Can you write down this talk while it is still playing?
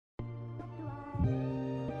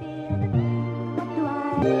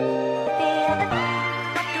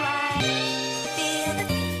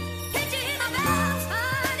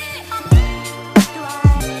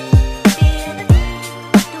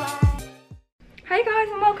Hey guys,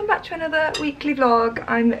 and welcome back to another weekly vlog.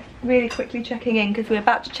 I'm really quickly checking in because we're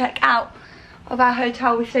about to check out of our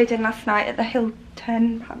hotel we stayed in last night at the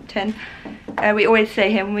Hilton Hampton. We always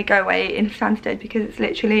stay here when we go away in Stansted because it's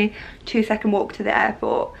literally 2-second walk to the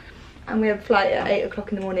airport, and we have a flight at 8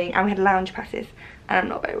 o'clock in the morning, and we had lounge passes and I'm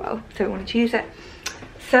not very well, so we wanted to use it.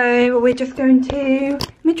 So we're just going to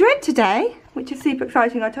Madrid today, which is super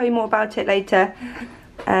exciting. I'll tell you more about it later.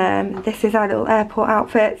 This is our little airport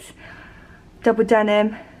outfits. Double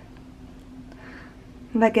denim,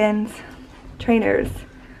 leggings, trainers.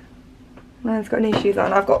 Mine's got new shoes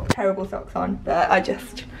on. I've got terrible socks on, but I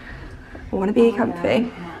just want to be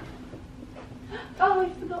comfy. Oh, I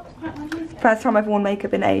forgot to quite my music. First time I've worn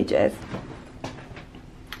makeup in ages.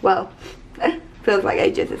 Well, feels like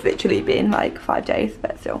ages. It's literally been like 5 days,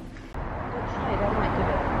 but still.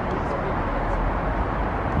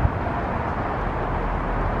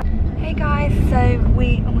 Hey guys, so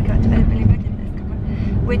oh my god, I don't believe I did this, come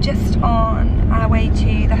on. We're just on our way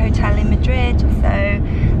to the hotel in Madrid, so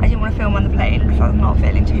I didn't want to film on the plane because I'm not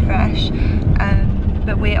feeling too fresh.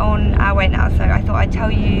 But we're on our way now, so I thought I'd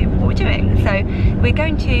tell you what we're doing. So we're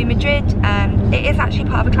going to Madrid. It is actually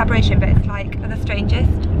part of a collaboration, but it's like the strangest,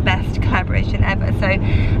 best collaboration ever. So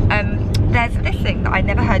there's this thing that I'd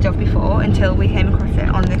never heard of before until we came across it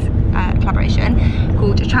on this collaboration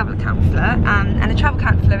called a travel counsellor. And a travel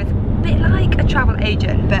counsellor is a bit like a travel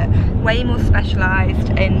agent, but way more specialised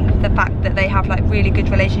in the fact that they have like really good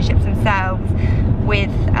relationships themselves with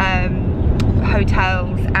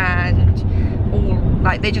hotels and all,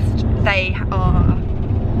 like they are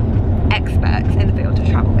experts in the field of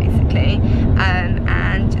travel basically,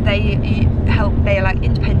 and they are like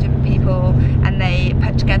independent people and they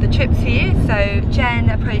put together trips for you. So Jen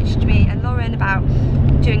approached me and Lauren about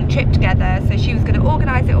doing a trip together, so she was going to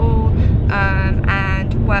organise it all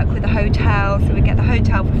and work with the hotel, so we get the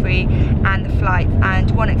hotel for free and the flights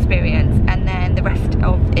and one experience, and then the rest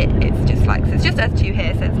of it is just like, so it's just us two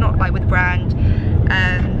here, so it's not like with a brand.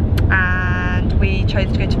 And we chose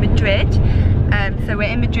to go to Madrid. So we're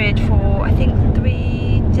in Madrid for I think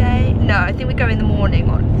 3 days. No, I think we go in the morning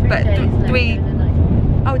on, but three.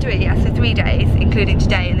 Oh, do it? Yeah. So 3 days, including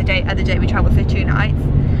today and the other day we travel, so 2 nights.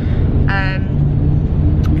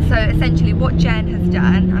 So essentially, what Jen has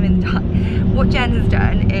done, what Jen has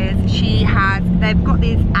done is they've got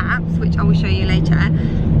these apps which I will show you later,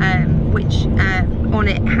 which on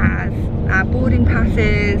it has our boarding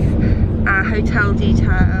passes, our hotel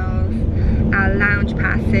details, our lounge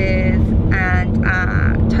passes, and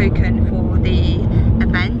our token for the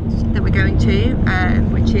event that we're going to,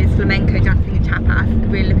 which is Flamenco dancing and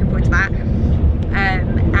tapas. Really looking forward to that.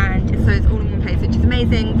 And so it's all in one place, which is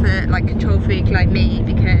amazing for like control freak like me,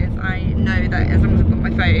 because I know that as long as I've got my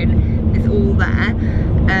phone, it's all there.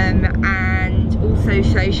 And also,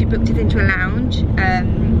 so she booked us into a lounge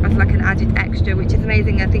as like an added extra, which is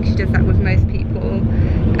amazing. I think she does that with most people.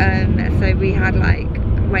 So we had like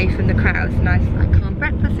away from the crowds, nice like calm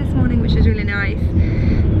breakfast this morning, which was really nice.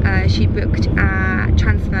 She booked our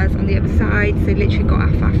transfers on the other side, so literally got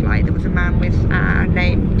our fast flight. There was a man with our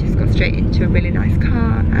name, just got straight into a really nice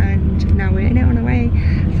car, and now we're in it on our way.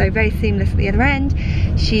 So very seamless at the other end.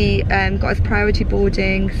 She got us priority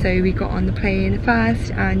boarding, so we got on the plane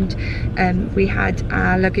first, and we had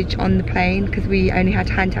our luggage on the plane because we only had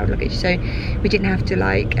handheld luggage, so we didn't have to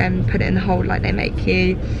like put it in the hold like they make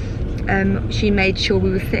you. She made sure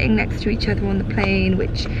we were sitting next to each other on the plane,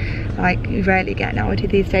 which like you rarely get nowadays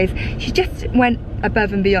these days. She just went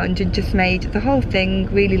above and beyond and just made the whole thing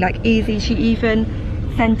really like easy. She even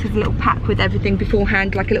sent us a little pack with everything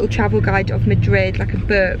beforehand, like a little travel guide of Madrid, like a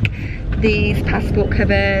book, these passport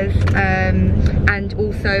covers, and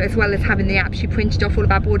also, as well as having the app, she printed off all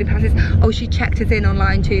of our boarding passes. Oh, she checked us in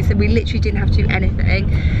online too, so we literally didn't have to do anything.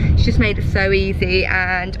 She just made it so easy,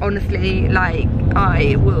 and honestly, like,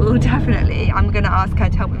 I will definitely, I'm gonna ask her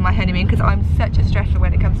to help with my honeymoon, because I'm such a stressor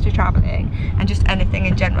when it comes to traveling and just anything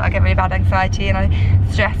in general. I get really bad anxiety and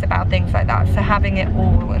I stress about things like that, so having it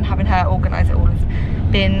all and having her organise it all has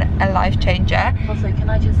been a life changer. Also, can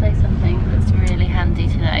I just say something that's really handy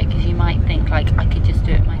to know, because you might think like I could just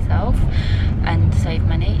do it myself and save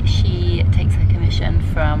money. She takes her commission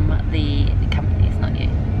from the companies, not you.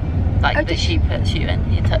 Like that she puts you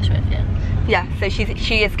in touch with, yeah. Yeah, so she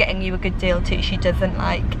is getting you a good deal too. She doesn't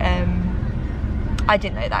like I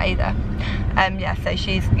didn't know that either. Yeah, so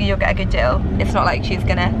you'll get a good deal. It's not like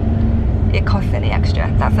it costs any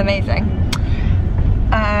extra. That's amazing.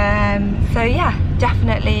 So yeah,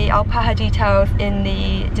 definitely I'll put her details in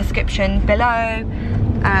the description below.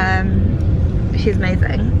 She's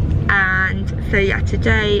amazing. And so yeah,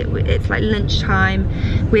 today it's like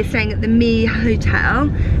lunchtime. We're staying at the Me Hotel.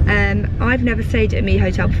 I've never stayed at a Me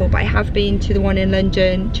Hotel before, but I have been to the one in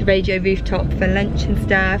London, to Radio Rooftop, for lunch and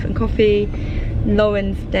stuff and coffee.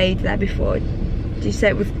 Lauren stayed there before. Did you say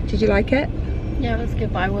it was, did you like it? Yeah, it was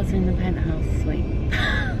good, but I was in the penthouse suite.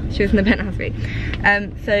 She was in the penthouse suite.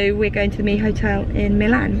 So we're going to the Me Hotel in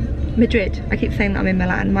Milan, Madrid. I keep saying that I'm in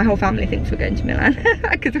Milan. My whole family thinks we're going to Milan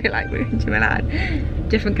because we're going to Milan,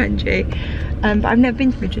 different country. But I've never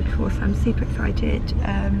been to Madrid before, so I'm super excited.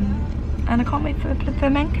 And I can't wait for the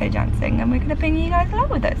flamenco dancing, and we're going to bring you guys along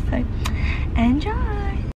with us. So enjoy.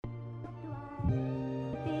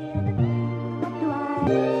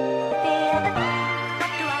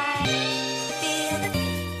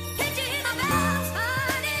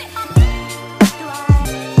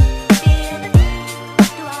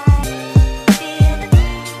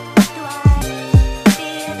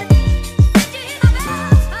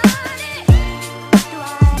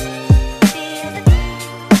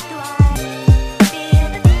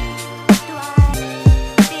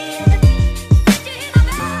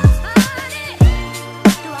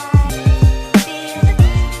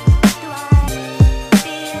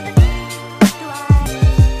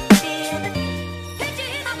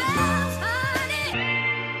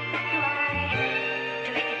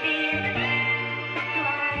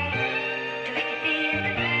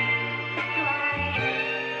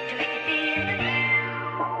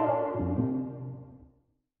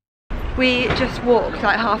 We just walked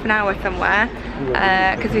like half an hour somewhere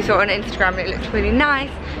because we saw it on Instagram and it looked really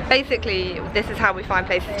nice. Basically, this is how we find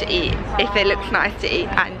places to eat if it looks nice to eat,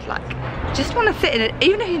 and like just want to sit in it,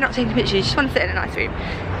 even if you're not taking pictures, you just want to sit in a nice room.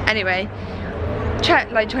 Anyway,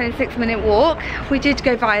 like 26-minute walk. We did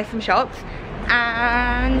go via some shops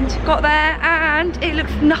and got there, and it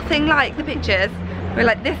looks nothing like the pictures. We're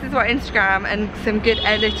like, this is what Instagram and some good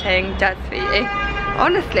editing does for you.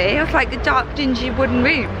 Honestly, it was like a dark, dingy wooden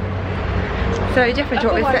room. So different to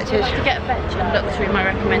what we expected. We'll have to get a veg and look through my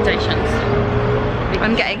recommendations.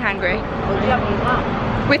 I'm getting hungry.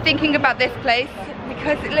 We're thinking about this place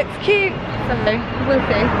because it looks cute, so we'll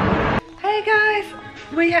see. Hey guys,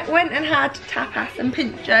 we went and had tapas and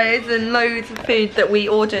pinchos and loads of food that we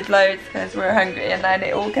ordered loads because we were hungry, and then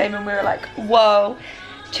it all came and we were like, whoa,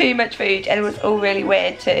 too much food, and it was all really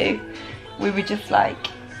weird too. We were just like,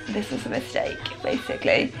 this was a mistake,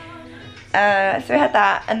 basically. So we had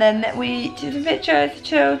that, and then we did some pictures,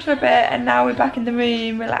 chilled for a bit, and now we're back in the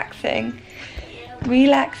room relaxing.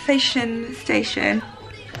 Relaxation station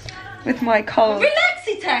with my cold.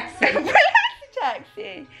 Relaxy taxi! Relaxy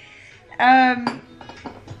taxi!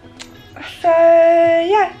 So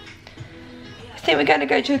yeah, I think we're going to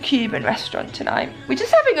go to a Cuban restaurant tonight. We're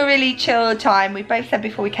just having a really chill time. We both said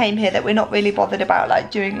before we came here that we're not really bothered about like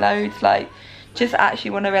doing loads, like just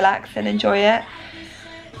actually want to relax and enjoy it.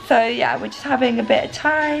 So yeah, we're just having a bit of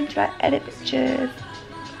time to like edit pictures,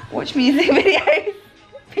 watch music videos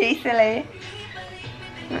peacefully.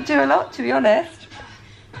 Not do a lot, to be honest.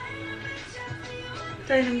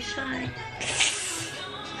 Don't be shy.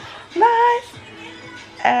 Nice.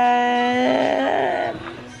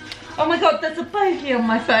 Oh my god, there's a bogey on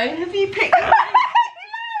my phone. Have you picked it up?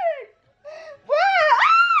 Where?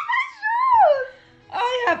 Oh, my shoes! I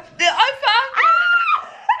found it.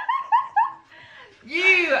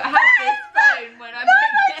 You had this phone when I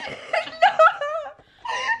picked it. No,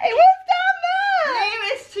 it was down there.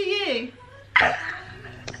 Nearest to you.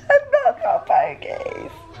 I've not got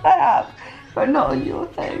bogies. I have, but not on your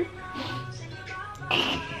phone.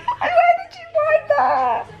 Where did you find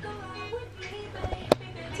that?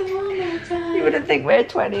 You wouldn't think we're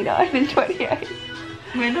 29 and 28.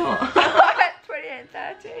 We're not. 28 and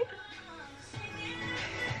 30.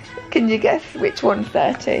 Can you guess which one's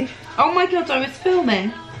 30? Oh my god, I was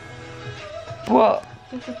filming. What?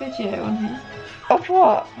 There's a video on here. Of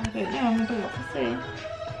what? I don't know, I'm about to see.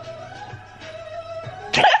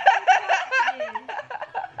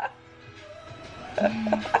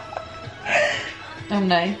 Oh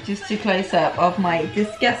no, just too close up of my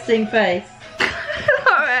disgusting face.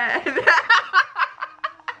 Alright.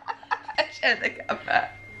 I share the cover.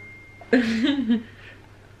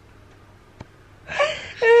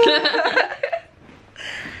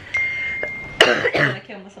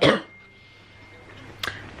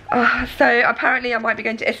 So apparently I might be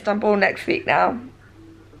going to Istanbul next week now.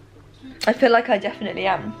 I feel like I definitely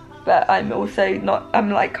am, but I'm also not,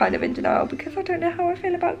 I'm like kind of in denial because I don't know how I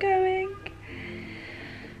feel about going.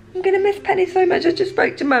 I'm gonna miss Penny so much. I just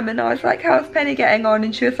spoke to Mum and I was like, how's Penny getting on?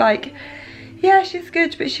 And she was like, yeah, she's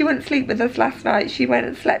good, but she wouldn't sleep with us last night. She went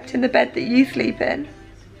and slept in the bed that you sleep in.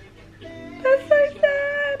 That's so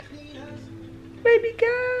sad. Baby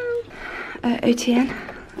girl. OTN.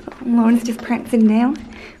 Lauren's just prancing down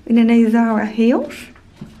in a new Zara heels.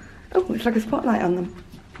 Oh, it's like a spotlight on them.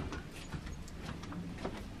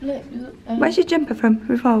 Look, where's your jumper from,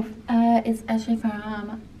 Revolve? It's actually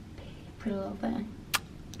from Pretty Little Thing.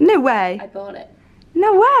 No way. I bought it.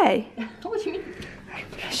 No way. What do you mean?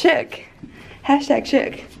 Shook. Hashtag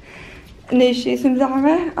shook. New shoes from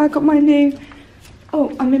Zara. I got my new,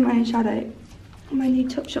 oh, I'm in my own shadow. My new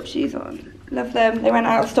Topshop shoes on. Love them. They went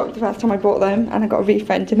out of stock the first time I bought them and I got a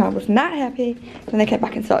refund and I was not happy. Then they came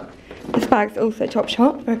back in stock. This bag's also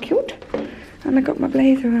Topshop, very cute. And I got my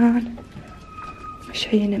blazer on. I'll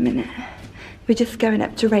show you in a minute. We're just going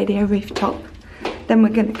up to Radio Rooftop. Then we're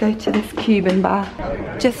gonna go to this Cuban bar.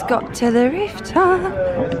 Just got to the rooftop.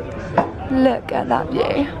 Look at that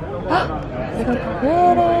view. So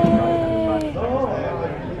pretty.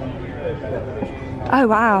 Oh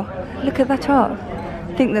wow, look at the top.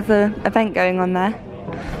 I think there's an event going on there.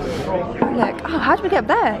 Look, oh, how do we get up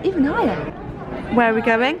there? Even higher. Where are we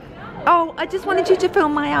going? Oh, I just wanted you to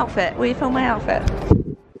film my outfit. Will you film my outfit?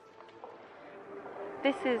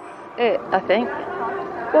 This is it, I think.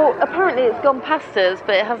 Well, apparently it's gone past us,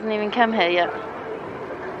 but it hasn't even come here yet.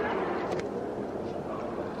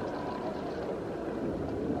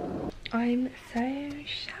 I'm so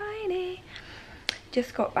shiny.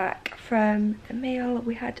 Just got back from the meal.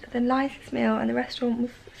 We had the nicest meal and the restaurant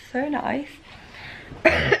was so nice.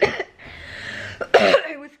 It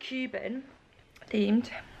was Cuban themed.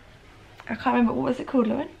 I can't remember, what was it called,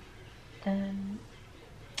 Lauren?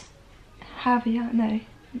 Javier, no.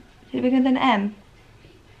 Did it begin with an M?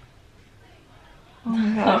 Oh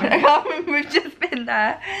my god, I can't remember, we've just been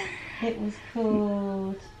there. It was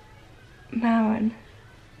called...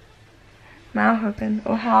 Malhoven,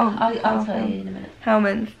 or how? I'll tell you in a minute.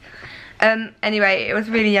 Hellman's. Anyway, it was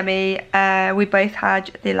really yummy. We both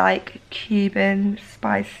had the like Cuban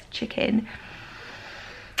spice chicken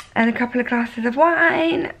and a couple of glasses of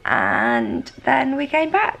wine, and then we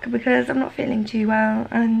came back because I'm not feeling too well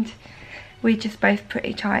and we're just both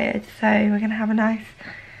pretty tired, so we're gonna have a nice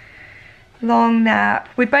long nap.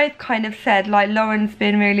 We both kind of said, like, Lauren's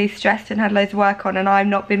been really stressed and had loads of work on and I've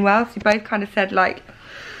not been well, so we both kind of said, like,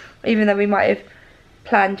 even though we might have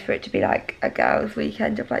planned for it to be like a girls'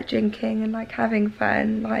 weekend of like drinking and like having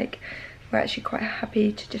fun, like we're actually quite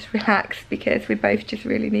happy to just relax because we both just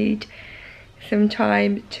really need some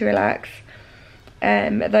time to relax.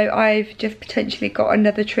 Though I've just potentially got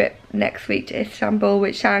another trip next week to Istanbul,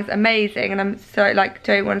 which sounds amazing, and I'm so like,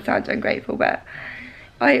 don't want to sound ungrateful, but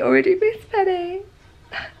I already miss Penny.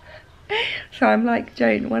 So I'm like,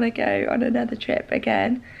 don't want to go on another trip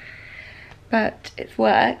again, but it's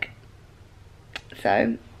work.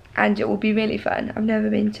 So, and it will be really fun. I've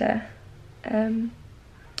never been to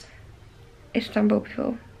Istanbul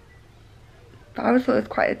before, but I always thought it was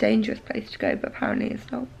quite a dangerous place to go, but apparently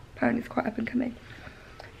it's not. Apparently it's quite up and coming.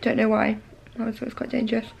 Don't know why. I always thought it was quite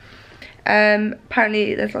dangerous.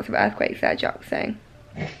 Apparently there's lots of earthquakes there, Jack's saying.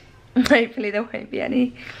 Hopefully there won't be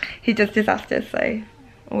any. He does disasters, so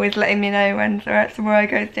always letting me know when somewhere I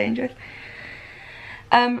go is dangerous.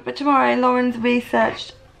 But tomorrow Lauren's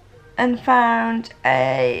researched and found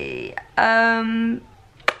a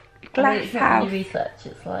glass house. It's research,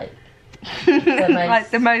 it's like like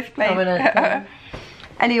the most place.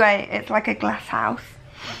 Anyway, it's like a glass house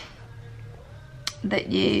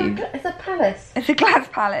that you... It's a palace. It's a glass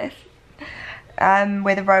palace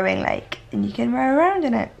with a rowing lake, and you can row around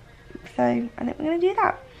in it. So I think we're going to do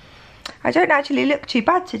that. I don't actually look too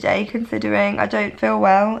bad today, considering I don't feel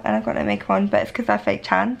well and I've got no makeup on, but it's because I fake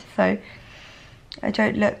tanned, so I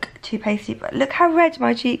don't look too pasty. But look how red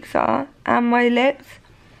my cheeks are, and my lips.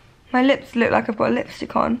 My lips look like I've got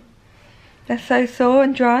lipstick on. They're so sore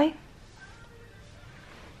and dry.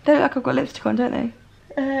 They look like I've got lipstick on, don't they?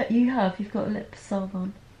 You've got lip salve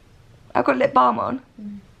on. I've got lip balm on.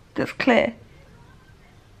 That's clear.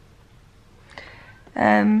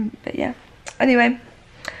 But yeah. Anyway,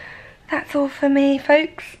 that's all for me,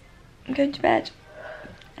 folks. I'm going to bed.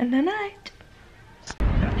 And good night.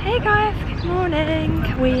 Hey guys, good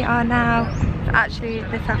morning. We are now, actually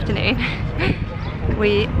this afternoon,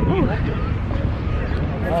 we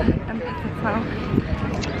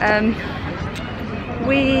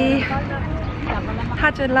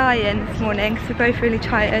had a lie-in this morning because we're both really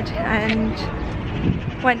tired, and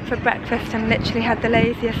went for breakfast and literally had the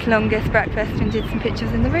laziest, longest breakfast and did some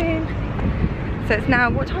pictures in the room. So it's now,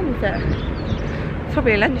 what time is it? It's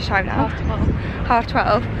probably lunchtime now. Half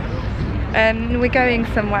 12. We're going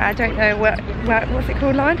somewhere, I don't know what's it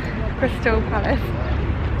called, Lauren? Crystal Palace.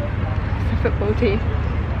 It's a football team.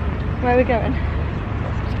 Where are we going?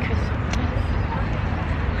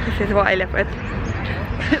 This is what I live with.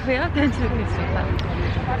 We are going to the Crystal Palace.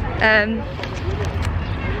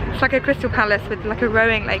 It's like a crystal palace with like a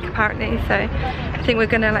rowing lake apparently, so I think we're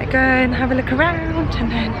gonna like go and have a look around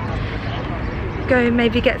and then go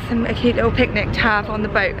maybe get a cute little picnic to have on the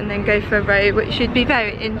boat and then go for a row, which should be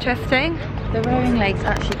very interesting. The rowing lake's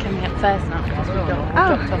actually coming up first now because we dropped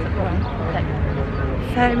off at the wrong lake.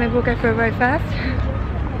 So maybe we'll go for a row first.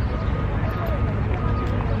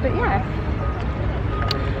 But yeah,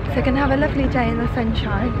 so we're gonna have a lovely day in the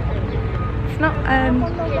sunshine. It's not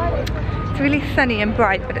it's really sunny and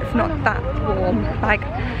bright, but it's not that warm. Like,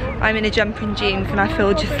 I'm in a jumper and jeans and I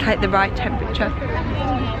feel just like the right temperature,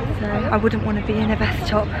 so I wouldn't want to be in a vest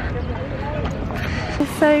top.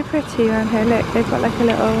 It's so pretty around here. Look, they've got like a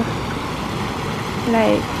little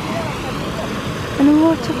lake and a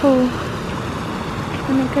waterfall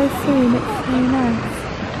and it goes through and it's so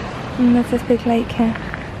nice. And there's this big lake here,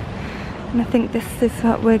 and I think this is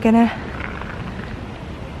what we're gonna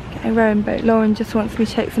get a rowing boat. Lauren just wants me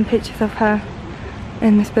to take some pictures of her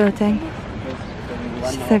in this building.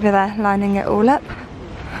 She's over there lining it all up,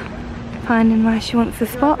 finding where she wants the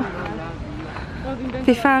spot. Have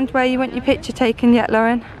you found where you want your picture taken yet,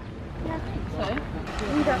 Lauren?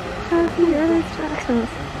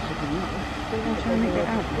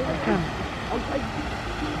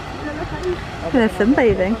 There's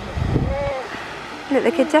sunbathing. Look,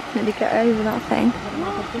 they could definitely get over that thing.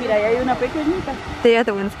 The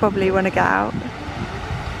other ones probably want to get out.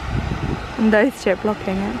 And those two are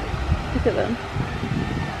blocking it. Look at them.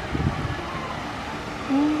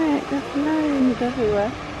 Oh look, there's loads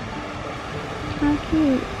everywhere. How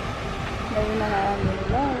cute.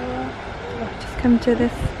 Just come to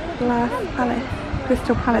this glass palace.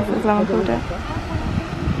 Crystal Palace is what I called it.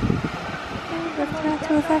 Oh, there's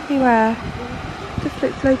turtles everywhere. Just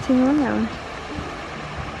like floating around.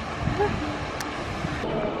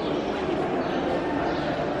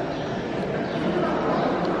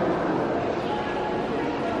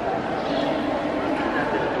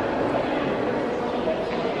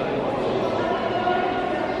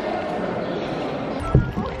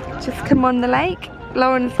 Just come on the lake.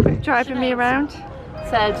 Lauren's driving me around.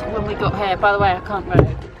 Said when we got here, by the way, I can't row.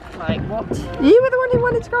 Like, what? You were the one who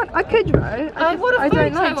wanted to go on. I could row. I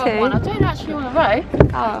don't like to. I don't actually want to row.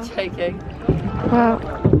 Oh. I'm joking. Well,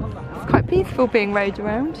 it's quite peaceful being rowed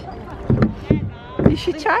around. You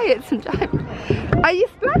should try it sometime. Are you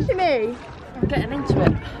splashing me? I'm getting into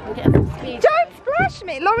it. I'm getting some speed. Don't splash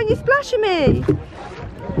me! Lauren, you're splashing me!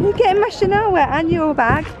 You're getting my Chanel wet and your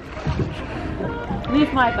bag.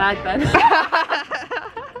 Leave my bag then.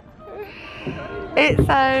 It's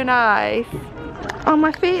so nice. Oh,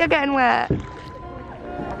 my feet are getting wet.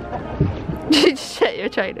 You just check your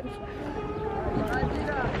trainers.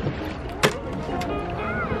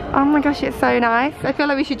 Oh my gosh, it's so nice. I feel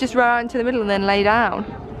like we should just row out into the middle and then lay down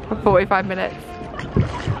for 45 minutes.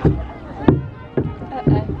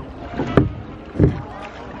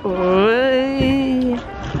 Oy.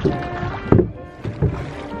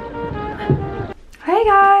 Hey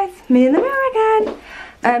guys, me in the mirror again.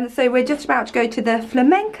 So we're just about to go to the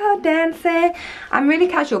flamenco dancing. I'm really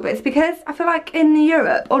casual, but it's because I feel like in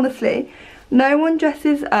Europe, honestly, no one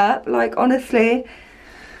dresses up. Like, honestly,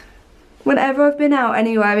 whenever I've been out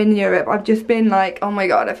anywhere in Europe, I've just been like, oh my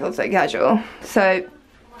god, I feel so casual. So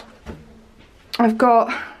I've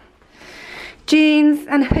got jeans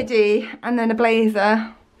and a hoodie and then a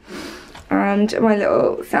blazer and my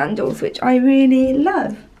little sandals, which I really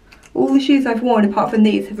love. All the shoes I've worn apart from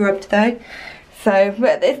these have rubbed though. So,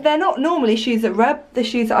 but they're not normally shoes that rub, the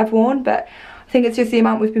shoes that I've worn, but I think it's just the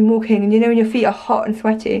amount we've been walking, and you know when your feet are hot and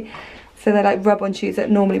sweaty, so they like rub on shoes that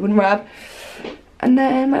normally wouldn't rub. And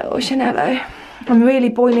then my little Chanel though. I'm really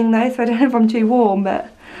boiling though, so I don't know if I'm too warm, but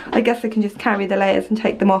I guess I can just carry the layers and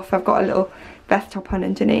take them off. I've got a little vest top on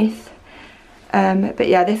underneath. But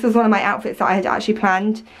yeah, this was one of my outfits that I had actually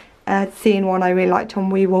planned. Seeing one I really liked on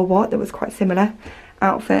We Wore What that was quite similar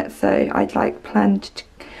outfit, so I'd like planned to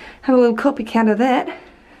have a little copycat of that.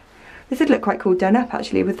 This would look quite cool done up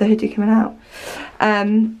actually with the hoodie coming out.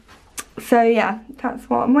 So yeah, that's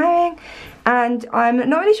what I'm wearing, and I'm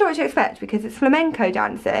not really sure what to expect because it's flamenco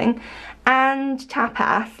dancing and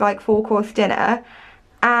tapas, like 4-course dinner,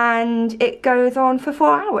 and it goes on for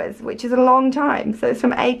 4 hours, which is a long time. So it's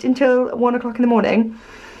from 8 until 1 o'clock in the morning,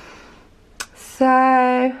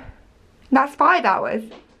 so that's 5 hours.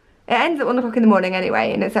 It ends at 1 o'clock in the morning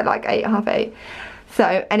anyway, and it's at like 8, half 8.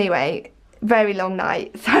 So anyway, very long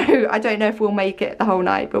night, so I don't know if we'll make it the whole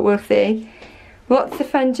night, but we'll see. Lots of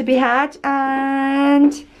fun to be had,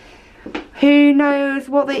 and who knows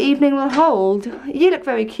what the evening will hold. You look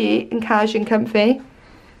very cute and casual and comfy.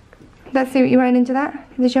 Let's see what you're wearing into that,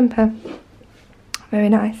 the jumper. Very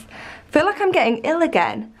nice. I feel like I'm getting ill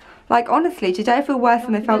again. Like honestly, today I feel worse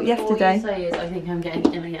than I felt yesterday. All you say is, I think I'm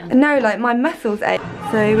getting ill again. No, like my muscles ache.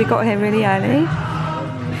 So we got here really early.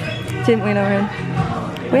 Didn't we, Lauren?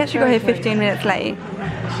 We actually got here 15 minutes late.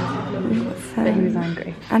 So, But he was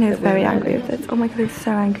angry. And he was very angry with us. Oh my god, he was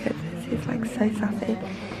so angry with us. He was like so sassy.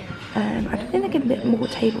 I don't think they could get more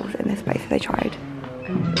tables in this place if they tried.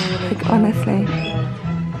 Like honestly.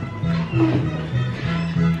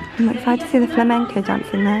 I'm excited to see the flamenco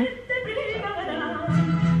dancing there.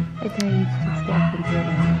 I dare you to just get up and do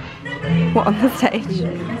it. What, on the stage?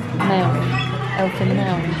 Nail. Elf in the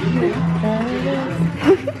nail. There it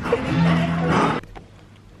is.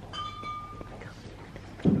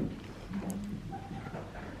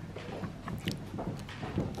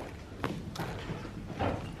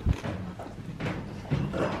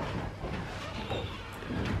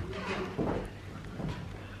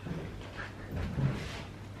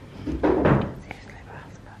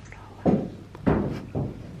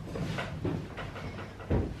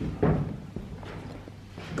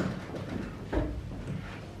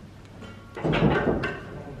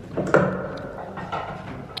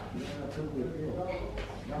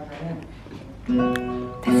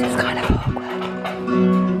 This is kind of awkward.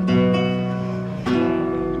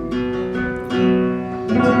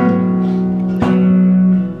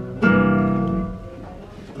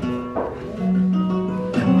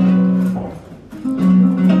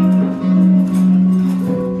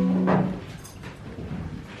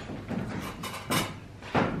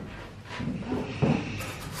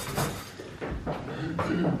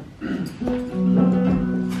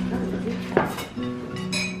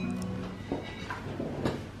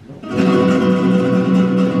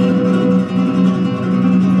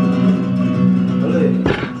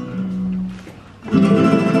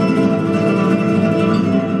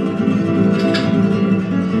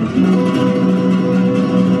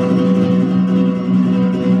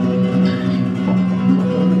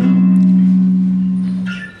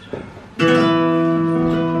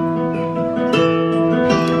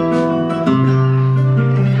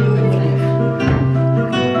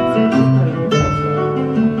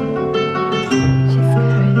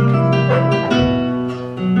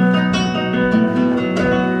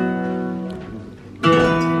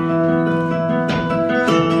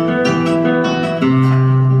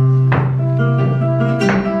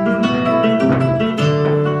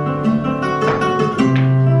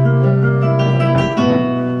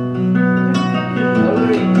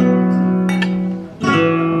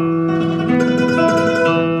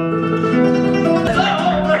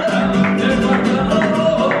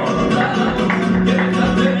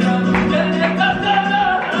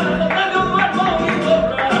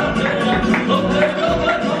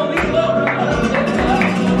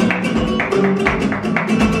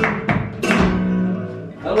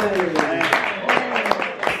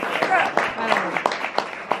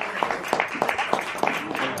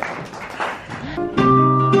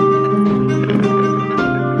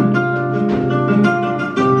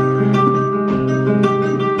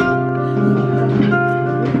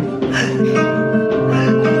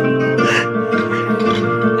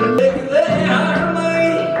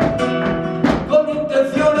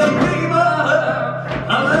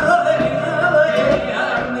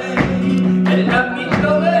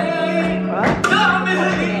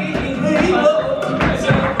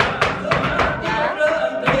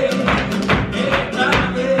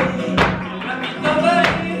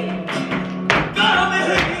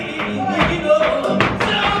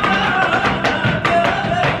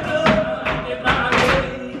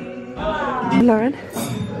 Lauren,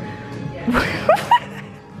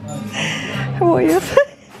 what are your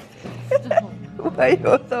what are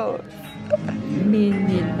your thoughts? Me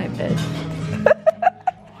in my bed.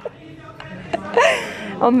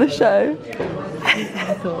 On the show. These are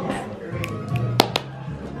my thoughts.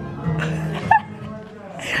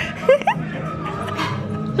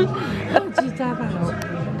 What did you dab out?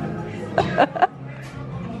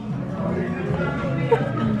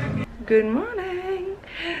 Good morning.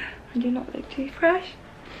 I do not look too fresh.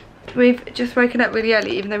 We've just woken up really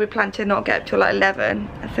early, even though we planned to not get up till like 11.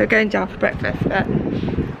 So we're going down for breakfast, but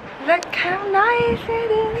look how nice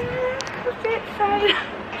it is. It's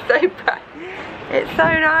so bright. It's so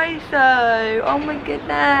nice though. Oh my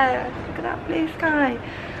goodness. Look at that blue sky.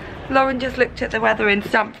 Lauren just looked at the weather in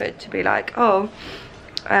Stamford to be like, oh,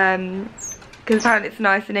 because apparently it's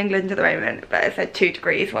nice in England at the moment, but it said 2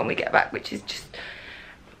 degrees when we get back, which is just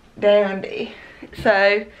dandy.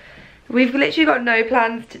 So we've literally got no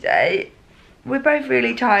plans today. We're both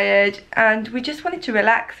really tired and we just wanted to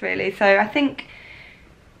relax really. So I think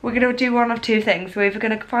we're gonna do one of two things. We're either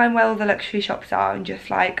gonna find where all the luxury shops are and just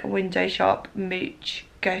like a window shop, mooch,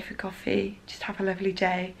 go for coffee, just have a lovely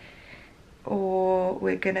day, or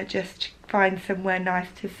we're gonna just find somewhere nice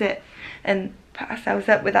to sit and put ourselves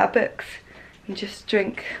up with our books and just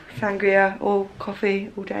drink sangria or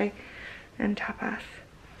coffee all day and tapas.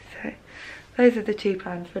 So those are the two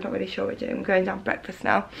plans. We're not really sure what we're doing. We're going down breakfast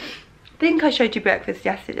now. I think I showed you breakfast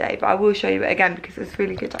yesterday, but I will show you it again because it's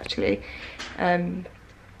really good actually.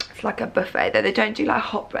 It's like a buffet, though they don't do like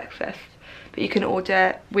hot breakfast, but you can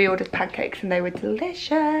order. We ordered pancakes and they were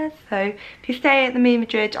delicious. So if you stay at the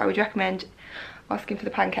MADRID, I would recommend asking for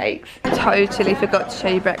the pancakes. Totally forgot to show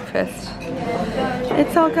you breakfast.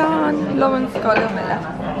 It's all gone. Lauren's got a little bit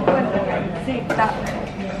left. See that?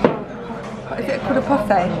 Is it called a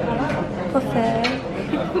posse? Posse?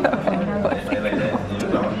 No, what's it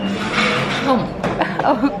called? Comp.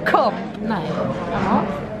 Oh, comp. No. What?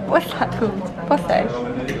 What's that called? Posse?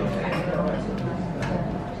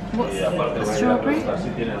 What's the strawberry?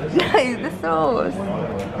 No, the sauce.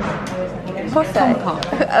 Posse.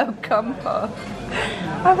 Compote. Oh, compote.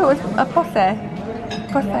 I thought it was a posse.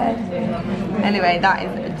 Posse. Anyway, that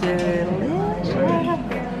is delicious.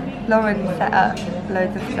 Lauren set up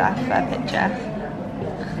loads of stuff for a picture.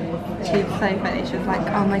 She was so funny. She was like,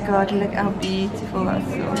 oh my god, look how beautiful that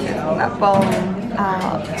sauce is. And that bowl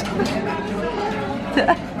out.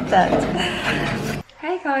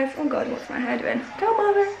 Hey guys, oh god, what's my hair doing? Don't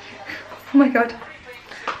bother. Oh my god.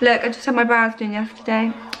 Look, I just had my brows done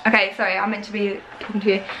yesterday. Okay, sorry, I meant to be talking to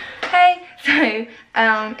you. Hey, so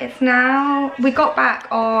it's now, we got back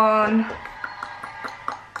on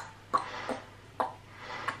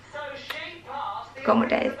what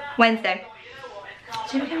day is it? Wednesday.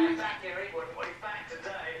 Did we go on Wednesday?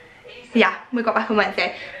 Yeah, we got back on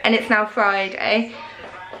Wednesday and it's now Friday.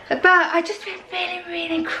 But I just been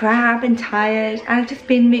really crap and tired, and I've just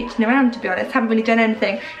been mooching around, to be honest. Haven't really done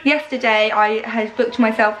anything. Yesterday I had booked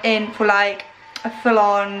myself in for like a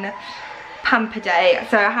full-on pamper day.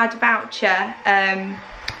 So I had a voucher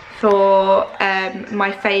for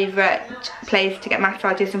my favourite place to get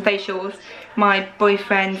massages and facials. My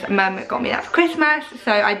boyfriend's mum got me that for Christmas,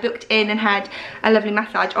 so I booked in and had a lovely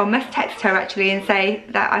massage. I must text her actually and say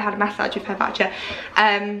that I had a massage with her voucher.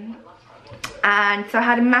 And so I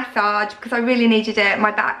had a massage because I really needed it.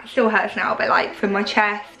 My back still hurts now, but like from my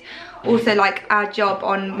chest. Also like our job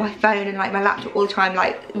on my phone and like my laptop all the time,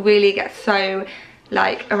 like really gets so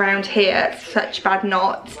like around here, such bad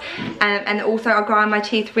knots. And also I grind my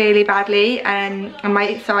teeth really badly, so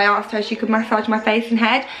I asked her if she could massage my face and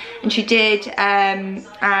head, and she did. And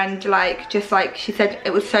like just like she said,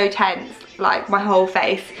 it was so tense, like my whole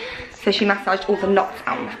face. So she massaged all the knots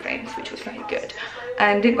out of my face, which was very good.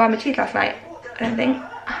 Didn't grind my teeth last night, I don't think.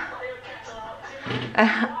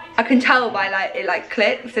 I can tell by like it like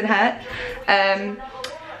clicks and hurts. And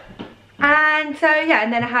so yeah,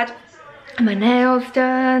 and then I had my nails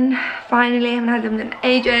done. Finally, I haven't had them in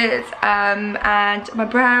ages. And my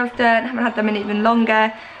brows done. I haven't had them in even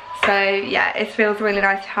longer. So yeah, it feels really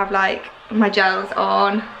nice to have like my gels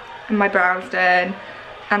on and my brows done.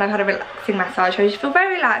 And I've had a relaxing massage. I just feel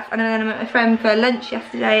very relaxed. And then I met my friend for lunch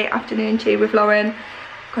yesterday afternoon too with Lauren.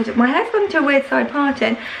 God, my hair's gone to a weird side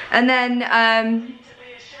parting. And then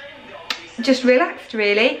just relaxed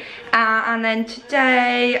really. And then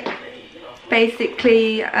today,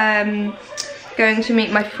 basically going to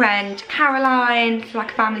meet my friend Caroline. It's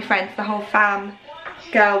like a family friend, the whole fam,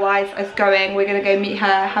 girl-wise, is going. We're gonna go meet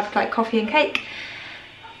her, have like coffee and cake.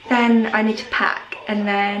 Then I need to pack, and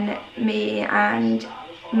then me and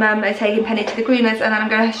Mum are taking Penny to the groomers, and then I'm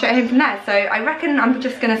going straight home from there. So I reckon I'm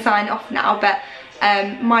just going to sign off now, but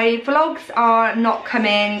my vlogs are not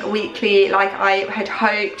coming weekly like I had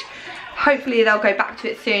hoped. Hopefully they'll go back to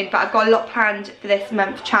it soon, but I've got a lot planned for this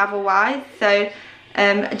month travel wise, so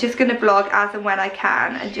I'm just going to vlog as and when I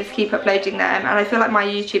can and just keep uploading them. And I feel like my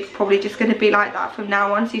YouTube is probably just going to be like that from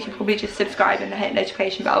now on, so you should probably just subscribe and hit the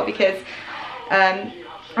notification bell, because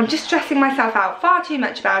I'm just stressing myself out far too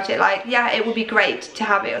much about it. Like, yeah, it would be great to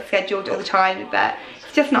have it scheduled all the time, but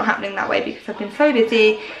it's just not happening that way because I've been so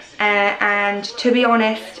busy. And to be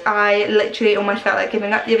honest, I literally almost felt like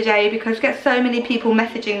giving up the other day, because I get so many people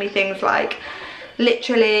messaging me things like,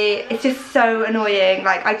 literally, it's just so annoying.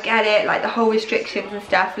 Like, I get it, like the whole restrictions and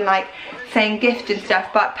stuff, and like saying gift and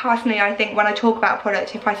stuff, but personally I think when I talk about a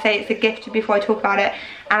product, if I say it's a gift before I talk about it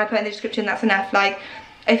and I put in the description, that's enough. Like,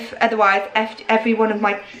 if otherwise every one of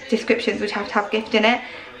my descriptions would have to have gift in it,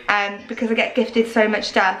 because I get gifted so much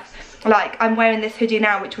stuff. Like, I'm wearing this hoodie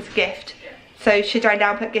now, which was a gift, so should I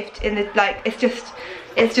now put gift in the, like, it's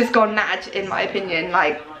just gone mad in my opinion.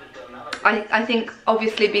 Like, I think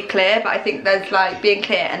obviously be clear, but I think there's like being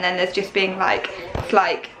clear and then there's just being like, it's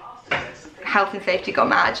like health and safety got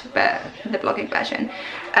mad, but the blogging version.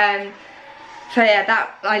 So yeah,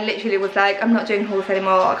 that I literally was like, I'm not doing hauls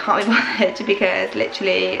anymore, I can't be bothered, because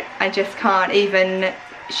literally I just can't even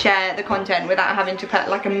share the content without having to put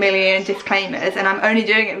like a million disclaimers, and I'm only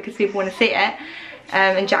doing it because people want to see it.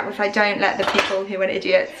 And Jack was like, don't let the people who are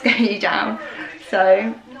idiots get you down.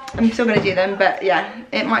 So I'm still going to do them, but yeah,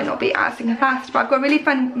 it might not be as fast. But I've got a really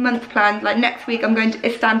fun month planned. Like next week I'm going to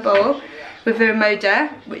Istanbul with Moda,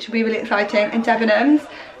 which will be really exciting, and Debenhams.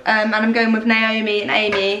 And I'm going with Naomi and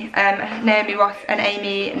Amy, Naomi Ross and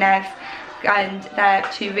Amy Nev, and they're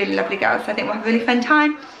two really lovely girls, so I think we'll have a really fun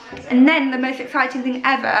time. And then the most exciting thing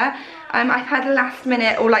ever, I've had a last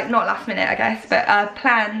minute, or like not last minute I guess, but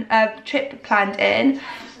a trip planned in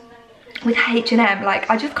with H&M. Like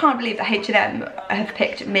I just can't believe that H&M have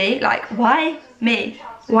picked me. Like why me?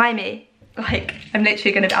 Why me? Like I'm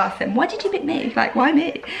literally going to ask them, why did you pick me? Like why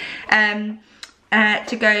me?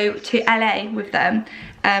 To go to LA with them.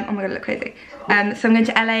 Oh my god, I look crazy. So I'm going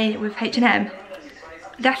to LA with H&M.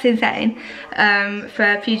 That's insane. For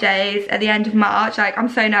a few days at the end of March. Like I'm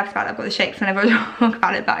so nervous about it. I've got the shakes whenever I talk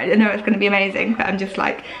about it, but I know it's going to be amazing, but I'm just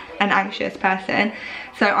like an anxious person.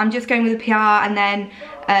 So I'm just going with the PR, and then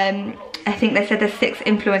I think they said there's 6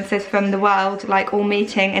 influencers from the world like all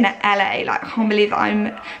meeting in LA. Like I can't believe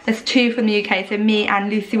that there's 2 from the UK, so me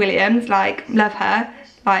and Lucy Williams, like love her.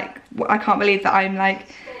 Like I can't believe that I'm like,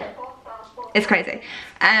 it's crazy.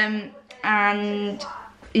 And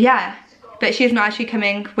yeah, but she's not actually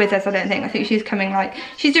coming with us, I don't think. I think she's coming like,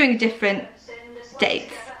 she's doing different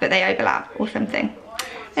dates, but they overlap or something.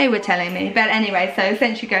 They were telling me. But anyway, so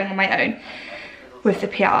essentially going on my own with the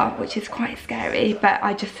PR, which is quite scary. But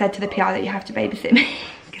I just said to the PR that you have to babysit me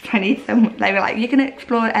because I need someone. They were like, you can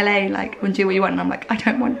explore LA like and do what you want. And I'm like, I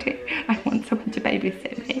don't want to. I want someone to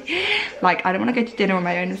babysit me. Like I don't want to go to dinner on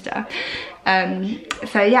my own and stuff.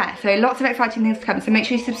 So yeah, so lots of exciting things to come. So make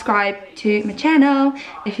sure you subscribe to my channel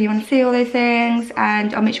if you want to see all those things,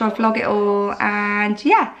 and I'll make sure I vlog it all. And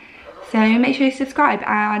yeah, so make sure you subscribe,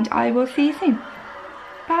 and I will see you soon.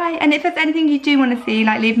 Bye. And if there's anything you do want to see,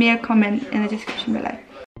 like leave me a comment in the description below.